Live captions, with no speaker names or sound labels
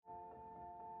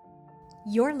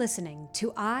You're listening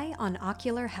to Eye on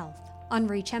Ocular Health on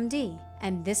ReachMD,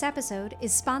 and this episode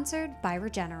is sponsored by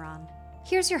Regeneron.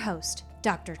 Here's your host,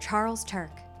 Dr. Charles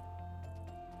Turk.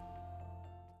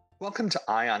 Welcome to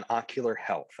Eye on Ocular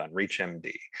Health on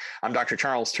ReachMD. I'm Dr.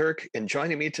 Charles Turk, and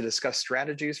joining me to discuss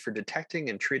strategies for detecting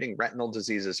and treating retinal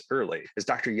diseases early is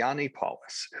Dr. Yanni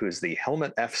Paulus, who is the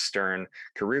Helmut F. Stern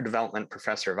Career Development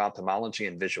Professor of Ophthalmology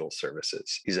and Visual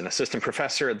Services. He's an assistant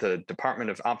professor at the Department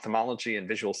of Ophthalmology and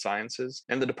Visual Sciences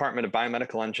and the Department of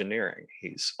Biomedical Engineering.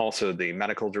 He's also the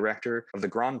medical director of the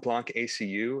Grand Blanc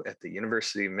ACU at the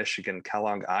University of Michigan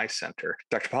Kellogg Eye Center.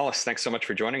 Dr. Paulus, thanks so much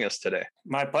for joining us today.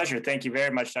 My pleasure. Thank you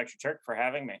very much, Dr. Turk, for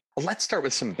having me. Well, let's start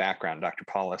with some background, Dr.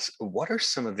 Paulus. What are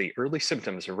some of the early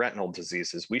symptoms of retinal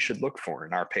diseases we should look for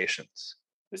in our patients?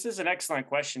 This is an excellent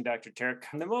question, Dr. Turk.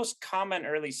 The most common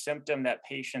early symptom that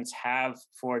patients have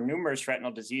for numerous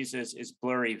retinal diseases is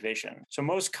blurry vision. So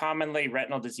most commonly,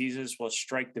 retinal diseases will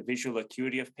strike the visual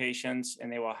acuity of patients,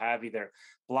 and they will have either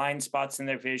blind spots in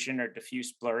their vision or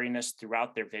diffuse blurriness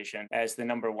throughout their vision as the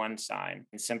number one sign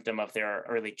and symptom of their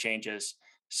early changes.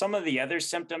 Some of the other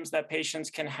symptoms that patients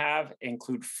can have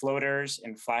include floaters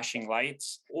and flashing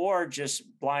lights, or just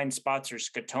blind spots or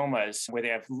scotomas where they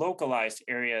have localized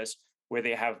areas where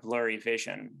they have blurry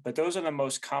vision. But those are the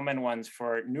most common ones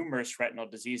for numerous retinal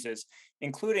diseases,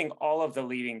 including all of the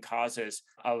leading causes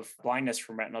of blindness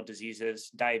from retinal diseases: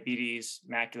 diabetes,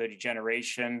 macular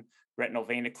degeneration, retinal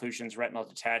vein occlusions, retinal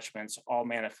detachments, all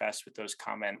manifest with those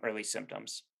common early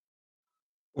symptoms.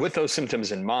 With those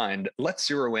symptoms in mind, let's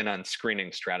zero in on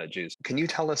screening strategies. Can you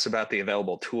tell us about the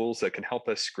available tools that can help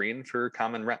us screen for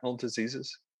common retinal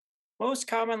diseases? Most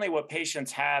commonly, what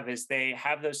patients have is they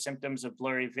have those symptoms of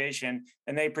blurry vision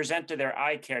and they present to their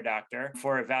eye care doctor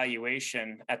for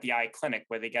evaluation at the eye clinic,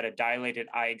 where they get a dilated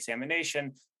eye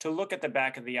examination to look at the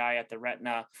back of the eye at the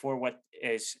retina for what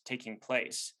is taking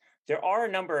place. There are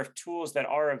a number of tools that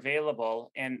are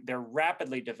available, and they're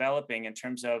rapidly developing in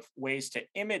terms of ways to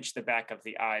image the back of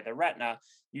the eye, the retina,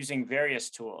 using various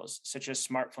tools, such as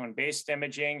smartphone-based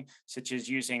imaging, such as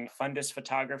using fundus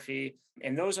photography.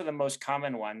 And those are the most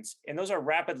common ones. And those are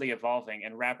rapidly evolving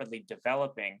and rapidly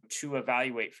developing to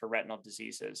evaluate for retinal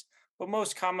diseases. But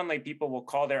most commonly, people will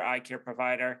call their eye care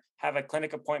provider, have a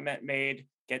clinic appointment made,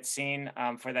 get seen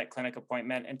for that clinic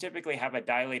appointment, and typically have a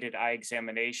dilated eye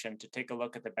examination to take a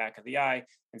look at the back of the eye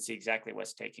and see exactly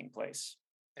what's taking place.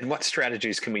 And what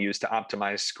strategies can we use to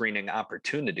optimize screening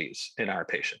opportunities in our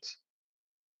patients?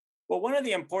 Well, one of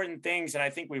the important things, and I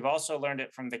think we've also learned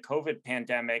it from the COVID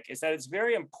pandemic, is that it's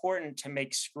very important to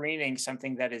make screening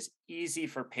something that is easy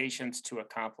for patients to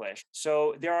accomplish.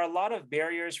 So there are a lot of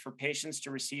barriers for patients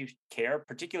to receive care,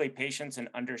 particularly patients in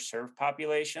underserved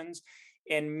populations.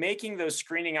 And making those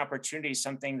screening opportunities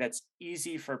something that's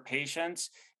easy for patients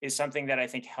is something that I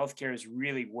think healthcare is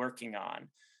really working on.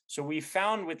 So we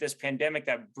found with this pandemic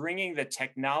that bringing the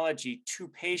technology to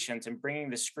patients and bringing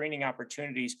the screening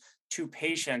opportunities to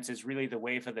patients is really the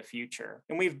way for the future.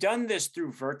 And we've done this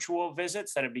through virtual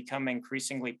visits that have become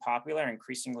increasingly popular,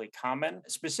 increasingly common.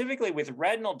 Specifically with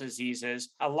retinal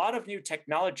diseases, a lot of new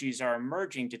technologies are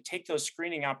emerging to take those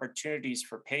screening opportunities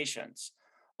for patients.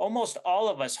 Almost all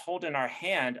of us hold in our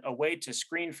hand a way to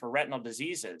screen for retinal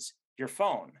diseases, your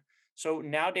phone. So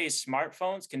nowadays,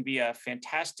 smartphones can be a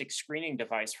fantastic screening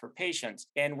device for patients.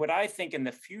 And what I think in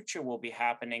the future will be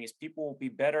happening is people will be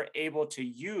better able to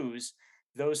use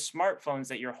those smartphones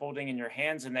that you're holding in your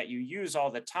hands and that you use all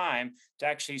the time to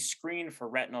actually screen for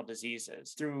retinal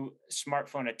diseases through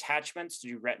smartphone attachments,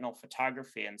 through retinal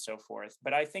photography and so forth.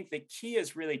 But I think the key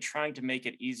is really trying to make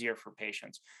it easier for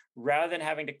patients rather than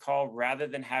having to call, rather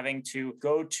than having to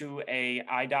go to an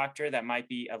eye doctor that might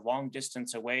be a long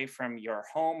distance away from your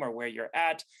home or where you're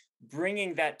at.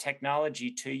 Bringing that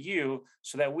technology to you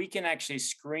so that we can actually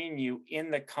screen you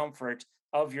in the comfort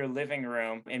of your living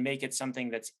room and make it something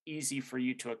that's easy for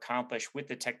you to accomplish with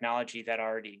the technology that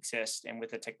already exists and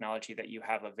with the technology that you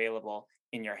have available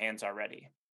in your hands already.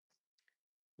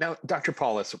 Now, Dr.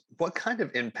 Paulus, what kind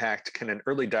of impact can an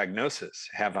early diagnosis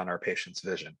have on our patient's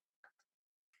vision?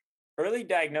 Early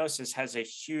diagnosis has a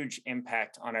huge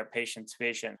impact on our patient's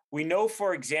vision. We know,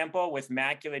 for example, with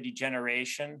macular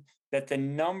degeneration, that the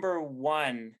number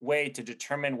one way to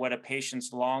determine what a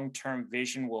patient's long-term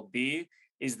vision will be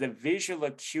is the visual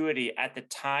acuity at the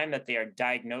time that they are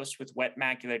diagnosed with wet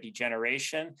macular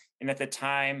degeneration and at the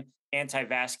time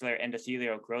antivascular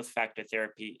endothelial growth factor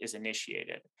therapy is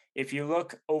initiated. If you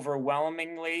look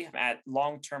overwhelmingly at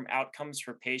long-term outcomes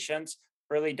for patients,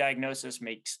 early diagnosis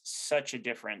makes such a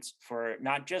difference for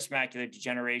not just macular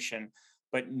degeneration,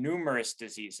 but numerous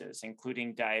diseases,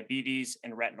 including diabetes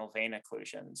and retinal vein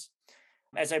occlusions.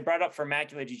 As I brought up for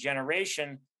macular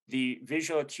degeneration, the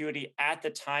visual acuity at the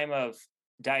time of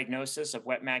diagnosis of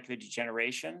wet macular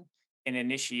degeneration and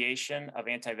initiation of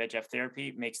anti-VEGF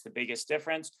therapy makes the biggest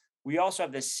difference. We also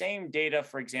have the same data,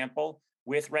 for example,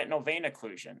 with retinal vein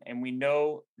occlusion. And we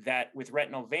know that with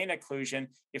retinal vein occlusion,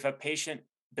 if a patient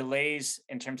delays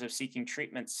in terms of seeking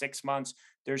treatment 6 months,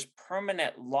 there's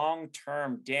permanent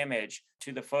long-term damage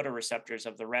to the photoreceptors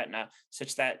of the retina,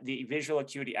 such that the visual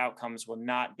acuity outcomes will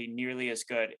not be nearly as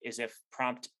good as if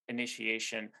prompt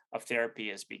initiation of therapy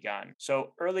has begun.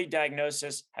 So early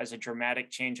diagnosis has a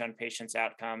dramatic change on patients'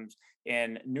 outcomes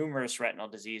in numerous retinal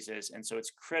diseases. And so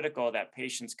it's critical that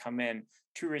patients come in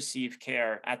to receive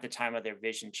care at the time of their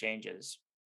vision changes.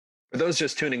 For those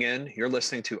just tuning in, you're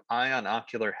listening to Eye on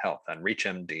Ocular Health on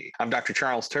ReachMD. I'm Dr.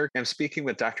 Charles Turk. I'm speaking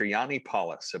with Dr. Yanni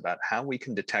Paulus about how we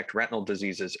can detect retinal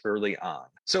diseases early on.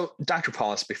 So, Dr.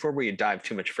 Paulus, before we dive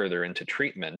too much further into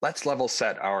treatment, let's level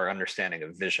set our understanding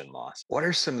of vision loss. What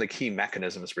are some of the key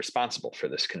mechanisms responsible for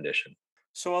this condition?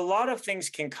 So, a lot of things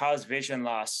can cause vision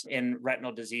loss in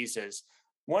retinal diseases.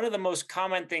 One of the most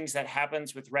common things that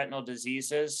happens with retinal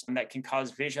diseases and that can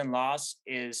cause vision loss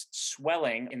is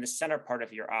swelling in the center part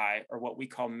of your eye, or what we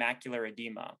call macular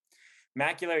edema.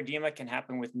 Macular edema can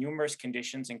happen with numerous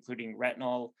conditions, including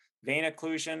retinal vein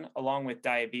occlusion, along with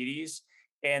diabetes.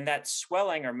 And that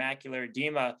swelling or macular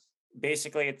edema,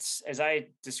 basically, it's as I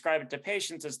describe it to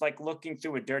patients, it's like looking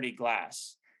through a dirty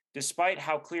glass. Despite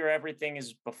how clear everything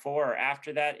is before or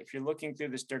after that, if you're looking through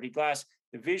this dirty glass,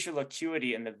 the visual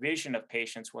acuity and the vision of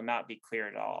patients will not be clear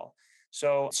at all.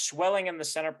 So, swelling in the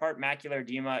center part, macular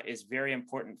edema, is very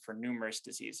important for numerous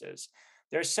diseases.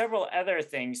 There are several other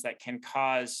things that can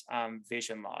cause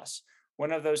vision loss.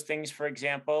 One of those things, for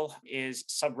example, is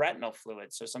subretinal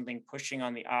fluid. So, something pushing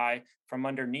on the eye from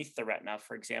underneath the retina,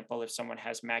 for example, if someone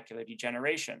has macular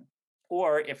degeneration.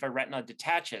 Or if a retina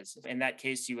detaches, in that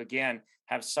case, you again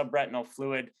have subretinal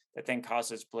fluid that then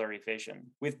causes blurry vision.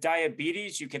 With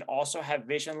diabetes, you can also have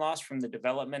vision loss from the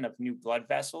development of new blood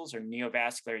vessels or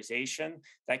neovascularization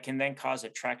that can then cause a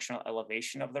tractional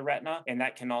elevation of the retina, and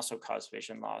that can also cause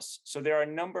vision loss. So there are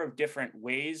a number of different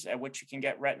ways at which you can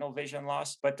get retinal vision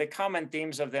loss, but the common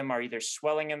themes of them are either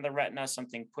swelling in the retina,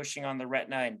 something pushing on the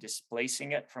retina and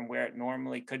displacing it from where it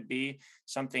normally could be,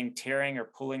 something tearing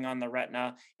or pulling on the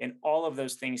retina, and all of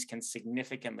those things can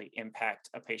significantly impact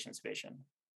a patient's vision.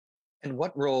 And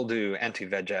what role do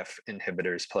anti-VEGF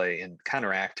inhibitors play in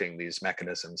counteracting these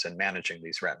mechanisms and managing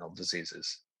these retinal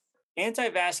diseases?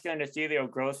 Antivascular endothelial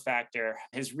growth factor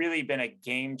has really been a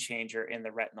game changer in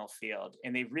the retinal field,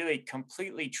 and they've really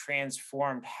completely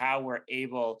transformed how we're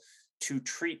able to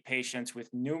treat patients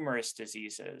with numerous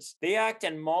diseases. They act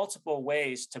in multiple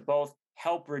ways to both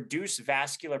help reduce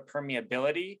vascular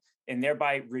permeability and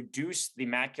thereby reduce the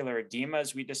macular edema,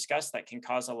 as we discussed, that can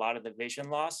cause a lot of the vision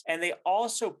loss. And they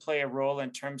also play a role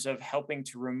in terms of helping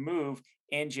to remove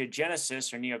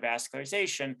angiogenesis or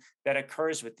neovascularization that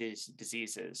occurs with these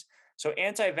diseases. So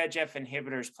anti-VEGF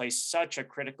inhibitors play such a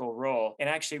critical role and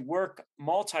actually work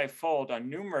multifold on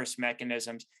numerous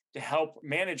mechanisms to help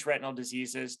manage retinal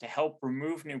diseases, to help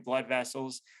remove new blood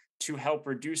vessels, to help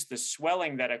reduce the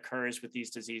swelling that occurs with these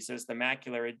diseases, the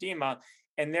macular edema,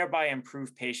 and thereby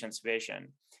improve patients' vision.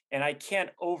 And I can't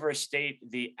overstate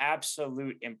the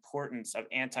absolute importance of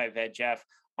anti-VEGF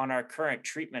on our current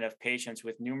treatment of patients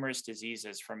with numerous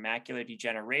diseases, from macular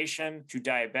degeneration to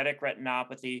diabetic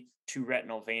retinopathy to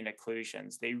retinal vein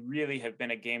occlusions. They really have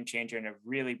been a game changer and have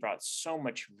really brought so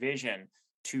much vision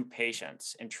to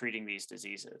patients in treating these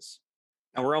diseases.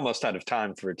 Now, we're almost out of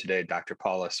time for today, Dr.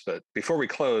 Paulus, but before we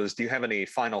close, do you have any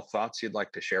final thoughts you'd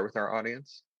like to share with our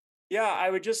audience? Yeah, I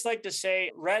would just like to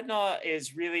say retina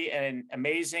is really an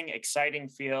amazing, exciting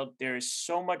field. There's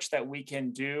so much that we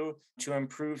can do to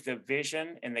improve the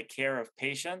vision and the care of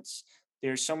patients.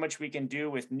 There's so much we can do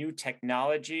with new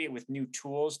technology, with new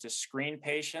tools to screen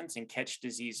patients and catch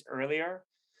disease earlier.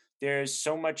 There's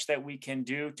so much that we can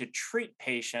do to treat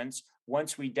patients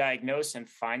once we diagnose and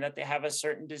find that they have a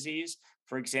certain disease.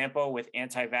 For example, with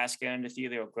antivascular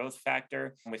endothelial growth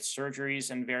factor, with surgeries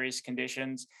and various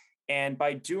conditions. And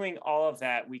by doing all of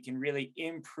that, we can really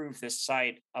improve the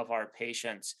sight of our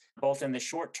patients, both in the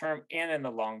short term and in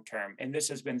the long term. And this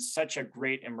has been such a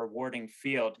great and rewarding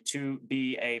field to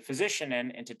be a physician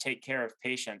in and to take care of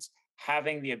patients,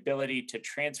 having the ability to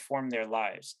transform their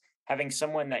lives, having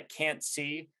someone that can't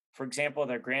see, for example,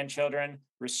 their grandchildren,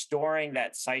 restoring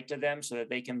that sight to them so that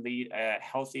they can lead a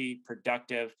healthy,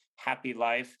 productive, happy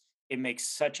life. It makes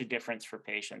such a difference for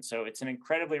patients. So it's an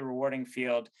incredibly rewarding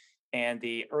field. And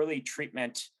the early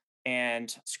treatment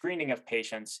and screening of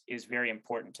patients is very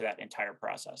important to that entire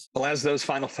process. Well, as those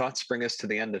final thoughts bring us to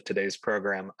the end of today's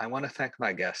program, I want to thank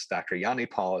my guest, Dr. Yanni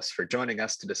Paulus, for joining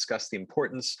us to discuss the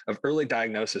importance of early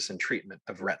diagnosis and treatment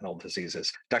of retinal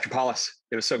diseases. Dr. Paulus,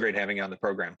 it was so great having you on the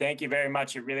program. Thank you very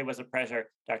much. It really was a pleasure,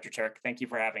 Dr. Turk. Thank you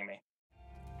for having me.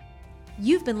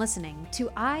 You've been listening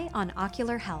to Eye on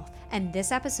Ocular Health, and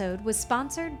this episode was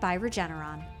sponsored by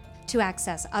Regeneron. To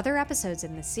access other episodes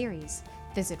in this series,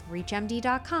 visit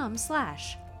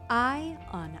reachmd.com/Eye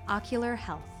on Ocular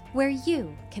Health, where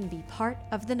you can be part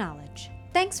of the knowledge.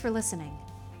 Thanks for listening.